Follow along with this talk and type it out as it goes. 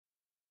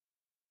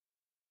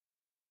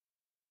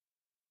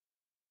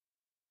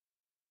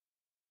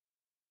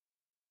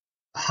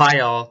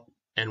Hi all,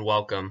 and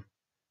welcome.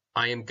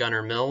 I am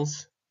Gunnar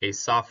Mills, a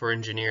software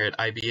engineer at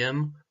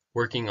IBM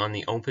working on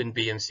the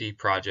OpenBMC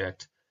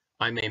project.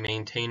 I'm a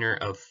maintainer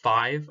of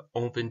 5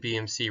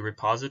 OpenBMC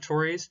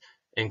repositories,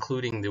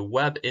 including the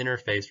web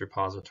interface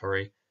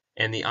repository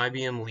and the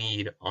IBM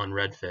lead on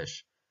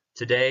Redfish.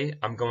 Today,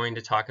 I'm going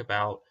to talk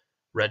about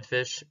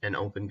Redfish and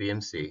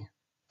OpenBMC.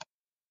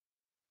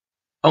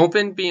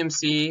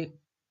 OpenBMC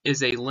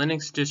is a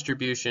Linux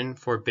distribution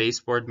for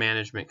baseboard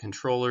management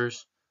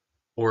controllers,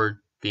 or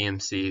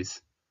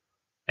BMCs.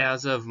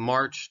 As of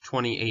March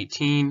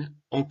 2018,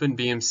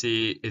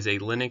 OpenBMC is a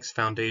Linux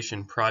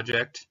Foundation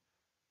project.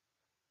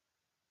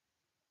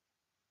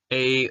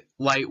 A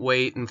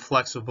lightweight and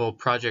flexible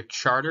project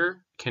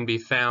charter can be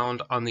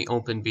found on the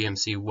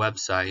OpenBMC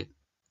website.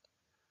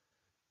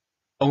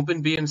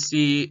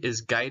 OpenBMC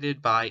is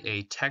guided by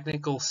a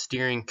technical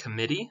steering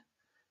committee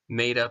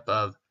made up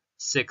of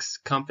 6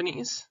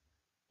 companies: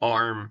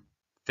 ARM,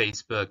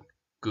 Facebook,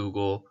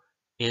 Google,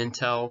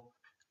 Intel,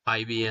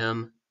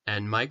 IBM,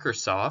 and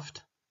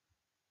Microsoft.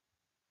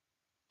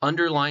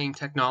 Underlying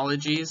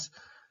technologies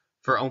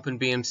for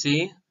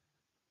OpenBMC: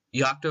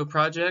 Yocto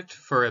project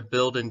for a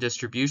build and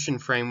distribution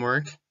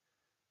framework,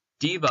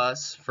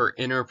 dbus for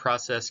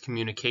inter-process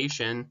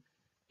communication,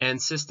 and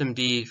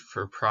systemd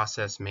for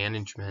process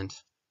management.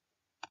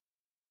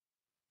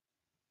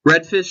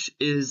 Redfish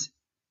is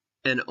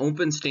an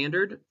open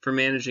standard for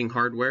managing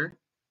hardware.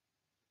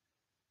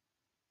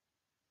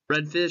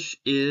 Redfish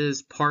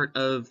is part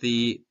of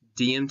the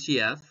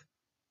DMTF,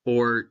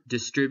 or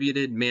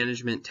Distributed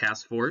Management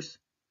Task Force.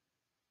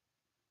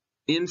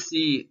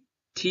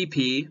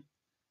 MCTP,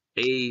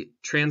 a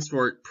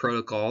transport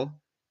protocol,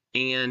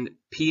 and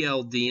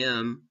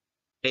PLDM,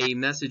 a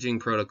messaging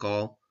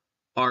protocol,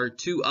 are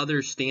 2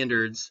 other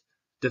standards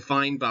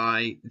defined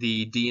by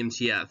the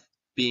DMTF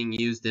being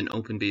used in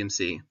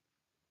OpenBMC.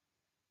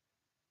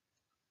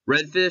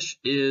 Redfish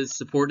is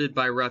supported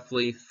by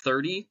roughly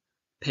 30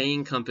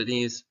 paying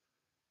companies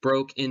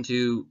broke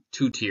into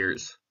 2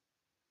 tiers,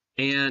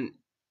 and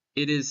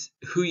it is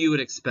who you would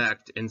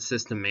expect in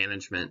system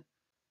management.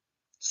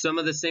 Some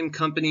of the same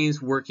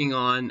companies working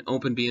on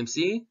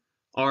OpenBMC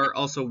are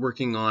also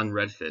working on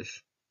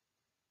Redfish.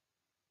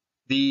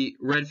 The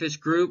Redfish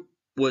group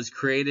was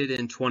created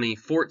in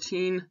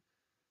 2014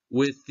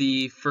 with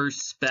the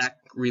first spec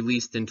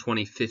released in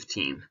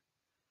 2015.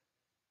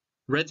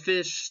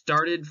 Redfish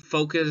started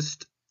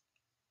focused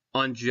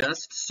on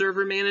just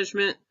server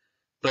management,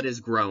 but has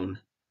grown.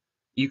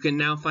 You can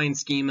now find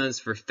schemas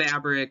for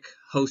fabric,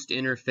 host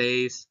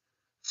interface,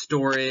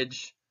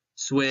 storage,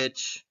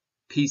 switch,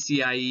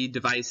 PCIe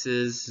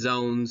devices,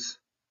 zones.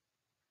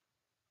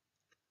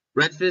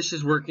 Redfish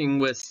is working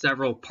with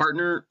several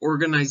partner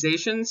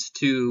organizations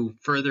to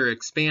further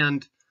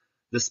expand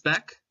the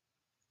spec.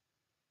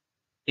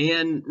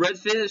 And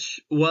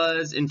Redfish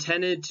was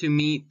intended to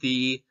meet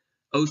the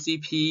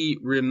OCP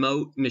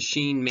remote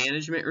machine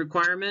management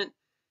requirement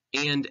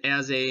and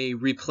as a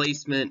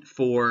replacement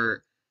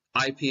for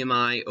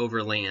IPMI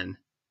over LAN.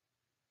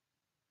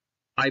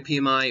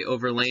 IPMI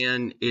over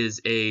LAN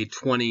is a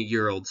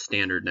 20-year-old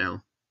standard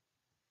now.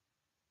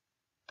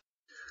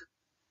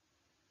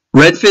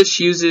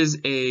 Redfish uses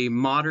a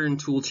modern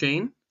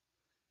toolchain.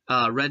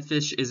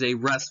 Redfish is a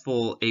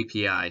RESTful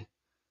API,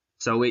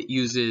 so it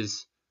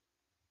uses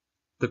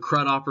the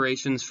CRUD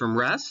operations from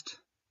REST,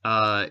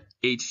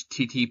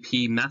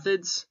 HTTP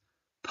methods,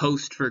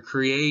 post for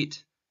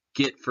create,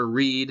 get for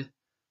read,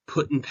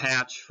 put and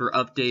patch for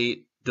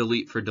update,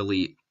 delete for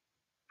delete.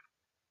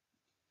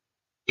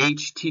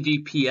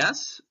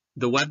 HTTPS,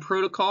 the web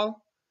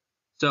protocol,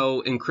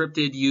 so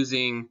encrypted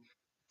using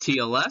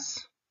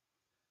TLS.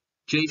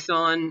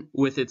 JSON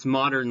with its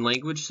modern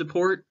language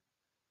support.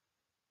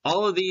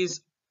 All of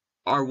these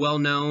are well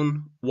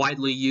known,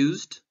 widely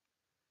used.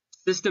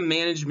 System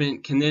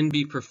management can then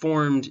be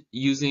performed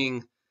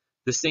using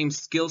the same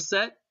skill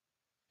set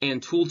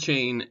and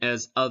toolchain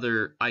as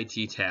other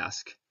IT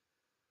tasks.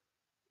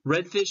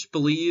 Redfish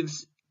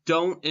believes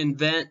don't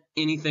invent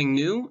anything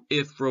new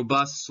if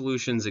robust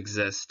solutions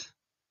exist.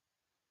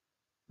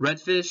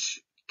 Redfish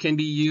can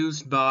be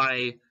used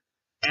by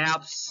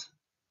apps,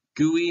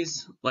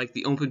 GUIs like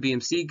the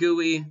OpenBMC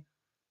GUI,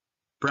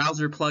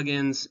 browser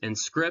plugins, and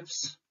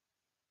scripts.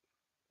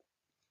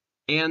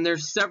 And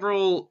there's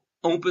several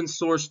open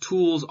source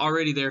tools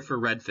already there for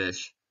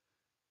Redfish.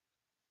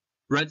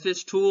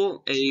 Redfish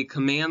tool, a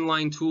command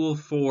line tool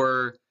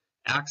for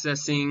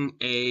accessing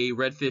a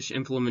Redfish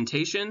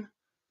implementation.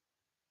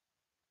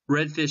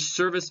 Redfish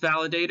service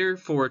validator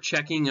for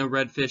checking a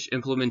Redfish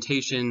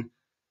implementation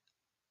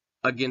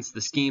against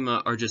the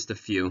schema are just a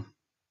few.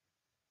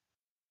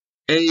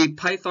 A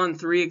Python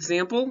 3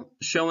 example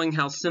showing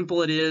how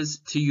simple it is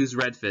to use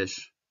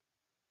Redfish.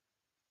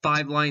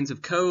 5 lines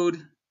of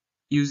code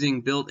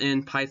using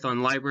built-in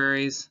Python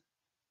libraries,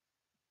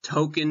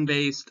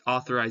 token-based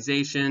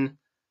authorization.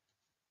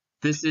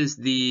 This is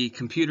the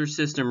computer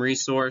system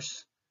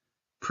resource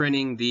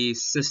printing the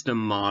system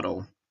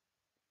model.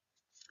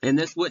 And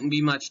this wouldn't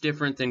be much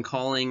different than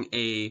calling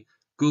a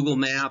Google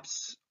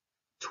Maps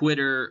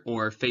Twitter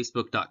or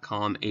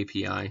Facebook.com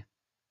API.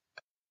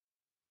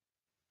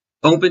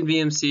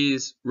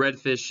 OpenBMC's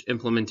Redfish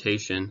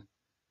implementation.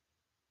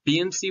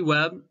 BMC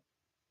Web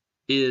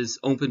is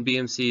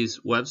OpenBMC's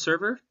web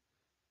server.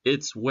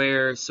 It's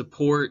where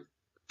support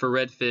for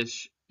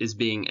Redfish is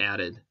being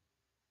added.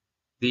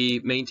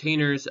 The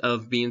maintainers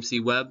of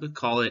BMC Web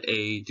call it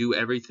a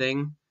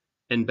do-everything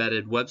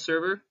embedded web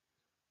server.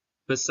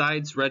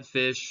 Besides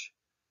Redfish,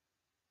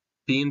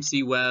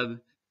 BMC Web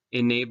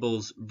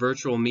enables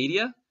virtual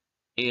media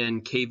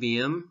and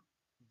KVM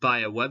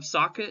via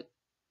WebSocket.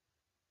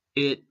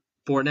 It,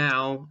 for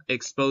now,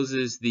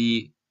 exposes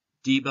the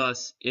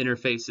dbus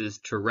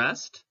interfaces to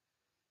REST,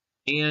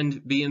 and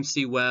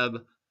BMC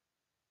Web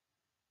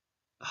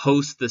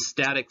hosts the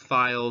static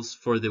files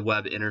for the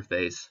web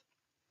interface.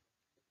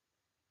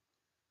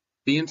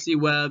 BMC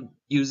Web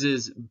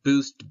uses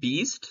Boost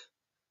Beast,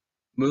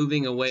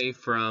 moving away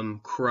from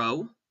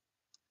Crow.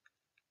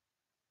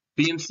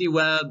 BMC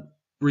Web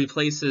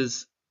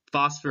replaces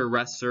Phosphor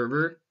REST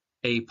Server,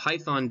 a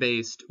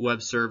Python-based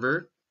web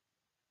server.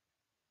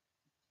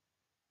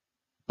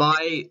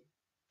 By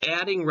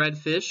adding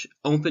Redfish,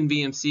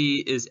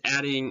 OpenBMC is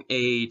adding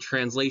a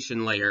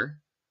translation layer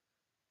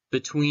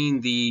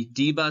between the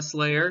dbus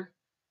layer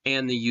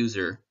and the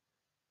user.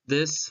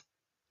 This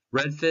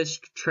Redfish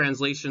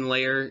translation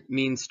layer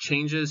means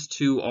changes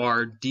to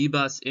our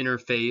dbus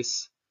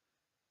interface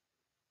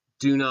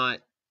do not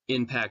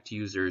impact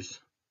users.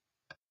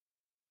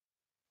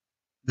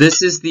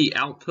 This is the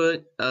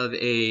output of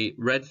a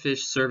Redfish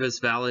service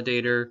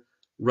validator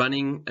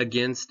running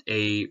against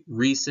a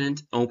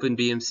recent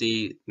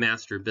OpenBMC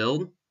master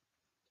build.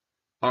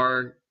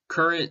 Our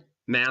current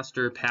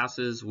master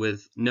passes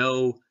with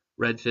no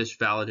Redfish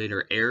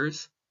validator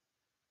errors.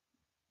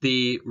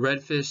 The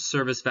Redfish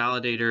service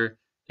validator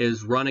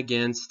is run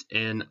against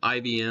an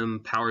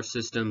IBM Power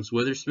Systems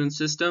Witherspoon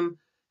system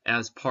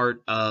as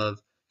part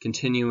of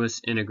continuous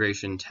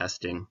integration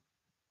testing.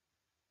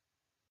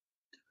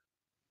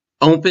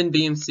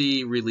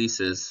 OpenBMC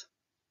releases.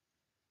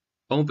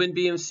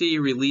 OpenBMC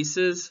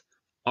releases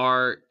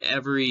are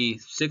every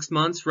 6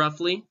 months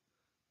roughly,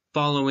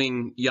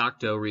 following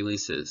Yocto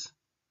releases.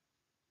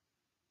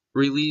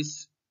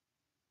 Release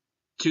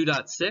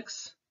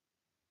 2.6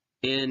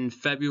 in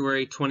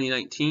February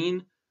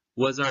 2019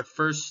 was our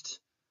first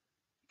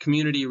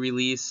community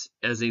release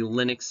as a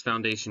Linux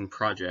Foundation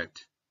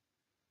project.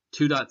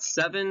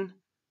 2.7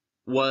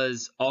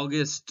 was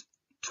August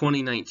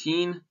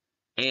 2019,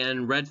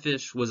 and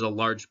Redfish was a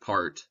large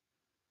part.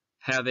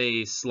 Have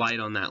a slide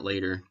on that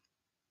later.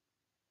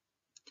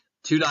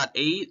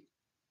 2.8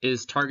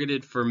 is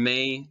targeted for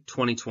May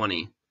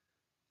 2020.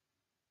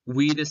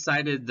 We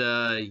decided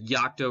the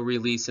Yocto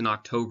release in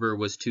October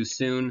was too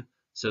soon,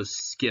 so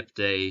skipped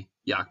a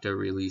Yocto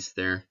release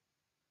there.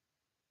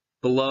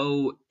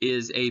 Below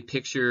is a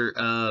picture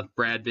of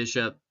Brad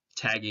Bishop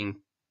tagging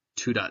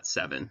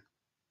 2.7.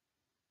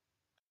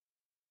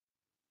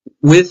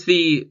 With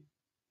the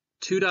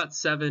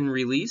 2.7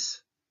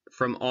 release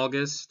from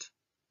August,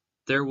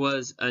 there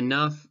was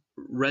enough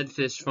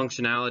Redfish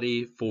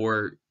functionality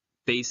for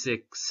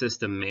basic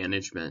system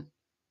management.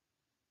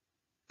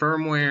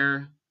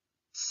 Firmware,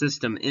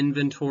 system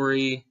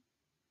inventory,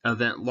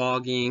 event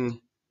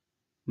logging,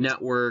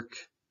 network,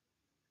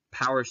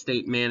 power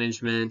state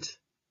management,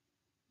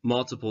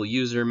 multiple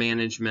user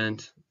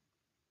management,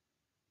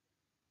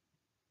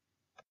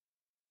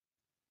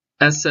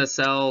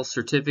 SSL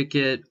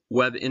certificate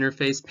web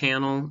interface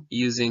panel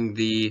using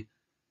the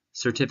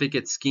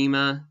certificate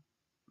schema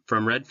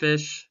from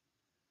Redfish.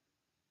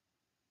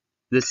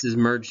 This is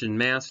merged in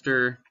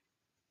master.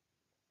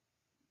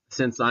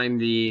 Since I'm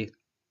the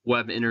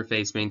web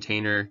interface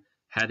maintainer,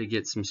 had to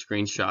get some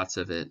screenshots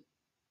of it.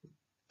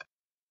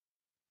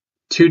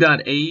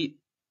 2.8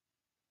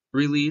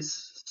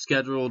 release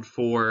scheduled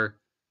for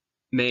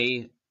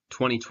May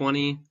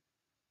 2020,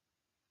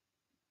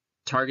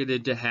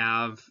 targeted to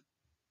have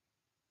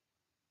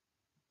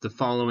the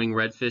following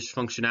Redfish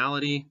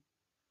functionality: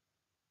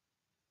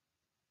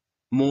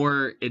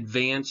 more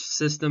advanced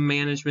system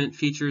management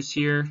features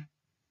here.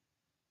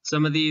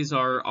 Some of these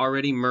are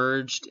already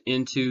merged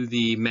into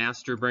the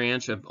master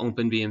branch of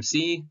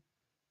OpenBMC.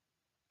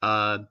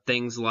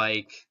 Things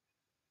like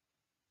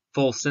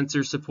full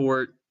sensor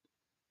support,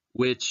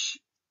 which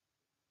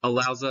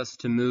allows us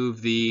to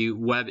move the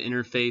web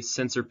interface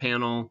sensor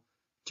panel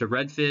to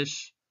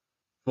Redfish,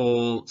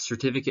 full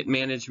certificate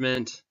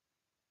management,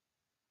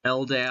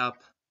 LDAP.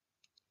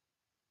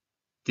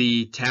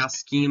 The task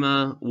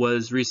schema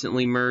was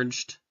recently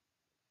merged.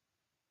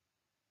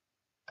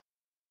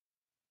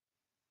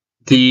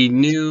 The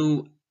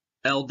new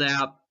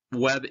LDAP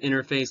web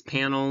interface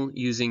panel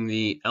using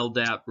the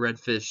LDAP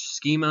Redfish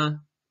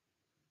schema.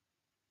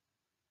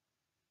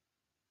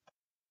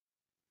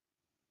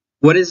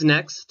 What is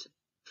next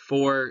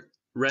for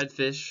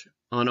Redfish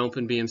on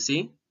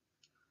OpenBMC?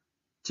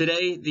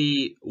 Today,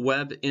 the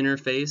web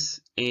interface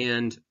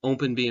and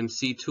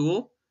OpenBMC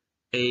tool,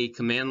 a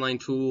command line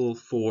tool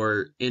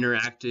for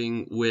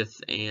interacting with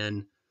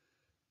an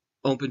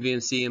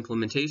OpenBMC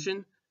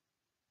implementation,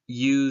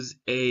 use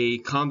a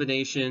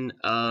combination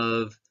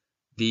of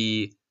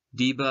the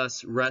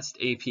dbus REST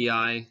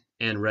API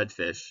and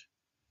Redfish.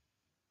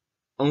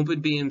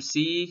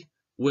 OpenBMC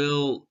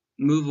will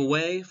move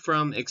away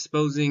from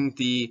exposing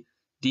the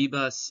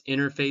dbus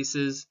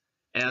interfaces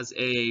as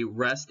a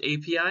REST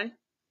API,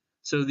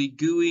 so the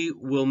GUI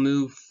will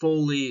move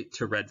fully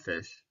to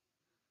Redfish.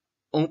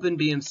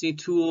 OpenBMC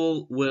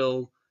tool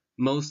will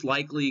most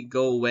likely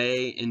go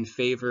away in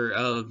favor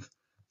of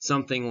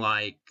something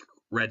like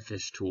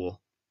Redfish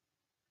tool.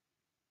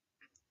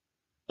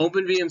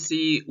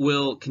 OpenBMC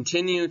will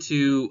continue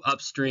to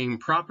upstream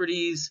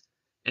properties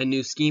and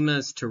new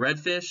schemas to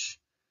Redfish,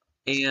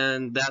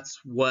 and that's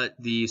what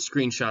the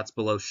screenshots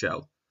below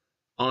show.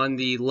 On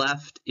the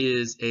left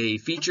is a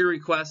feature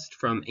request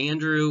from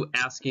Andrew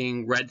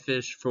asking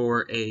Redfish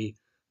for a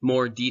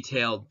more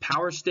detailed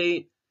power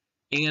state,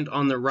 and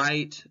on the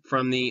right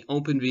from the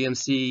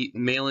OpenBMC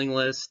mailing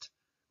list,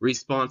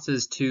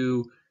 responses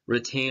to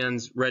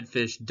Rattan's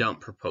Redfish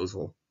dump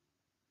proposal.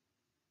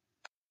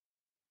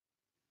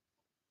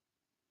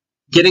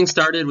 Getting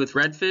started with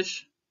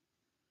Redfish.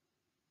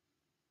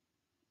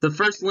 The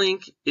first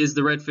link is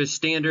the Redfish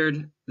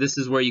standard. This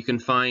is where you can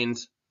find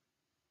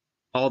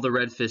all the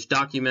Redfish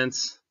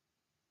documents.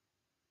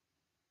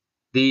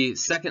 The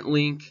second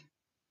link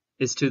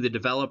is to the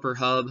Developer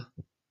Hub.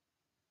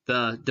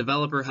 The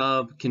Developer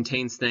Hub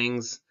contains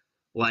things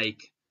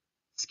like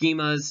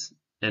schemas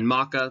and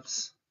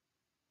mockups.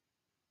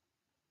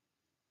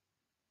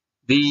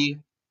 The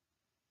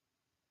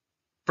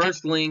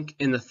first link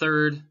in the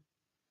third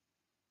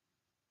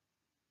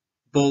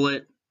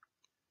bullet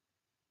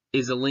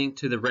is a link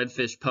to the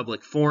Redfish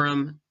public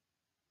forum.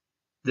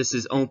 This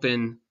is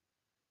open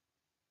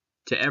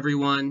to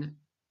everyone.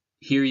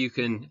 Here you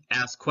can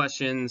ask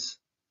questions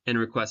and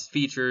request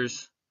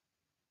features.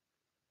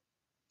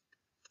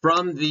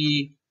 From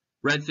the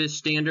Redfish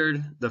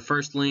standard, the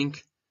first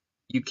link,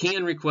 you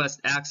can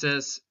request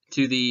access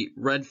to the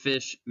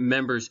Redfish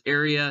members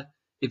area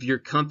if your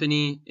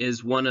company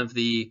is one of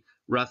the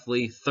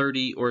roughly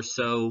 30 or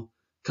so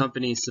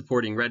companies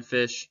supporting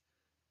Redfish.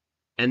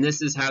 And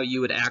this is how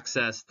you would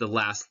access the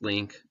last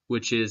link,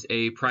 which is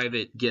a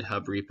private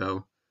GitHub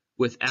repo.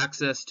 With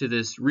access to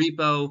this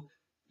repo,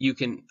 you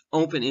can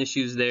open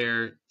issues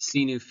there,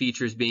 see new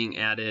features being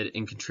added,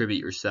 and contribute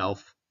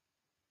yourself.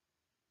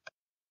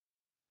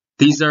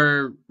 These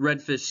are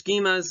Redfish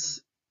schemas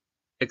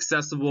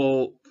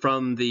accessible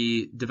from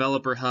the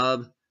Developer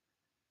Hub,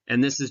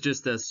 and this is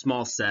just a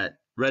small set.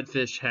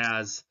 Redfish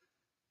has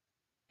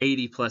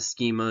 80 plus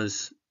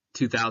schemas,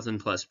 2,000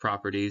 plus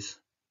properties.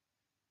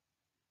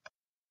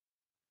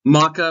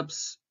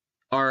 Mockups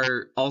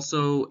are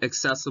also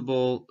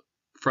accessible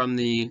from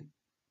the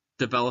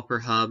Developer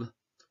Hub.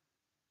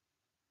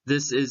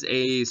 This is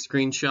a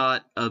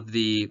screenshot of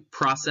the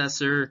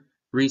processor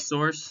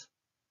resource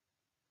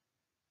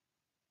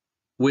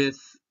with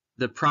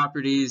the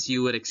properties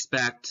you would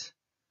expect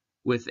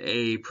with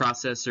a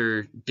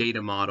processor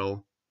data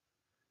model.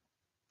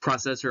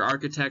 Processor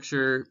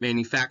architecture,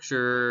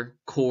 manufacturer,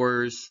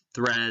 cores,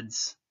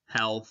 threads,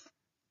 health.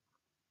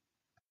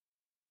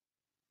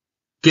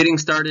 Getting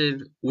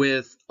started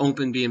with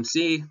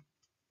OpenBMC.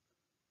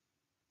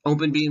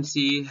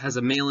 OpenBMC has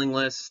a mailing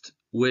list,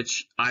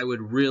 which I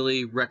would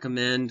really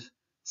recommend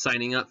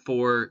signing up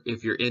for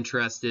if you're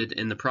interested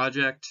in the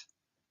project.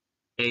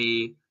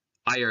 A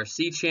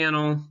IRC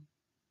channel,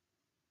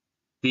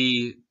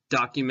 the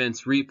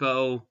documents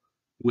repo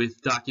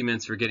with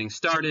documents for getting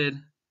started.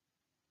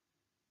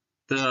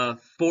 The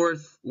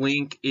fourth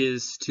link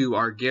is to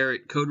our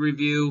Garrett code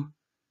review.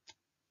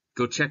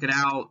 Go check it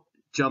out,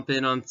 jump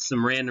in on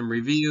some random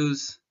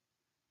reviews.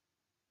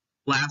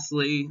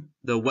 Lastly,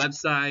 the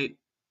website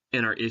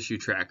and our issue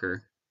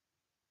tracker.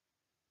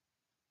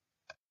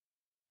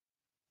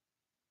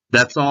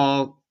 That's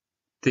all.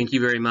 Thank you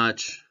very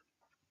much.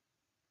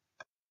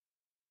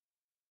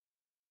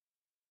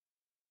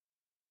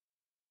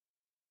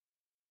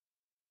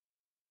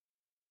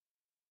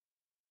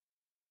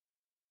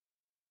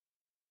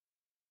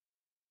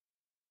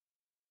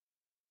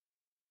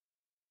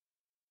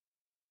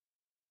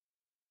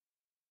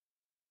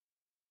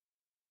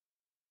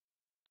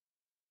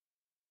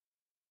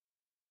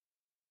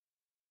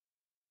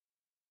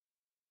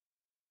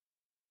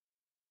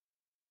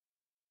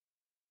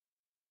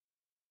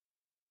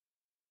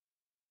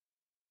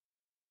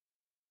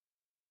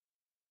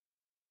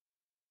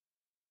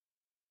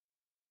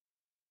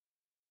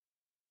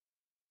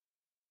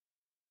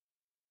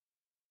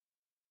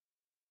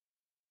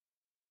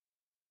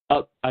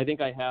 I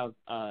think I have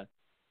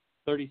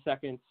 30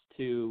 seconds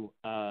to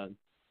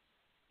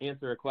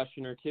answer a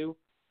question or two.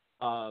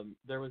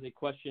 There was a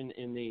question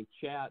in the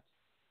chat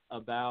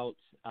about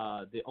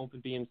the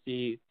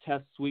OpenBMC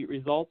test suite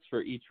results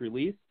for each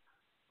release.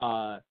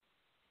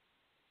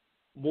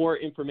 More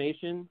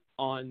information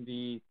on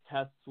the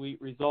test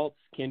suite results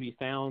can be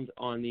found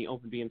on the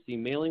OpenBMC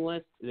mailing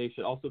list. They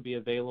should also be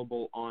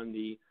available on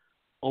the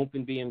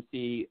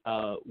OpenBMC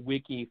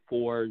wiki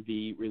for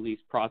the release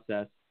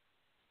process.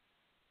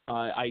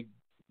 I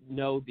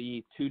know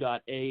the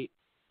 2.8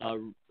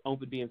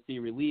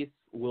 OpenBMC release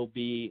will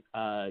be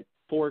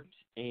forked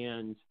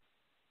and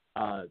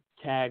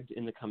tagged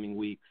in the coming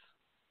weeks.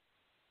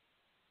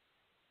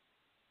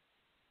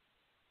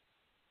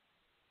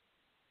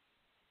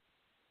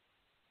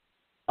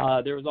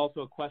 There was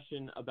also a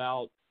question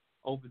about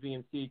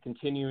OpenBMC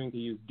continuing to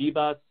use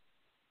dbus.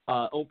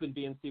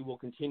 OpenBMC will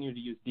continue to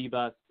use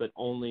dbus, but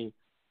only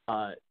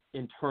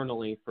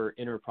internally for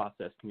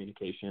inter-process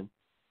communication.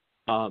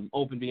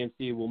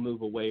 OpenBMC will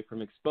move away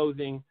from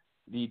exposing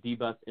the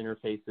dbus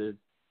interfaces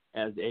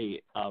as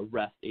a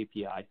REST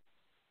API.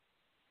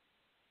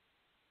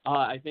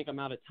 I think I'm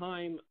out of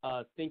time.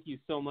 Thank you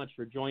so much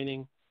for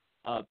joining.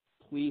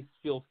 Please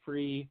feel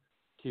free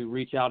to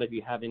reach out if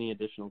you have any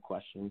additional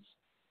questions.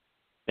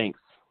 Thanks.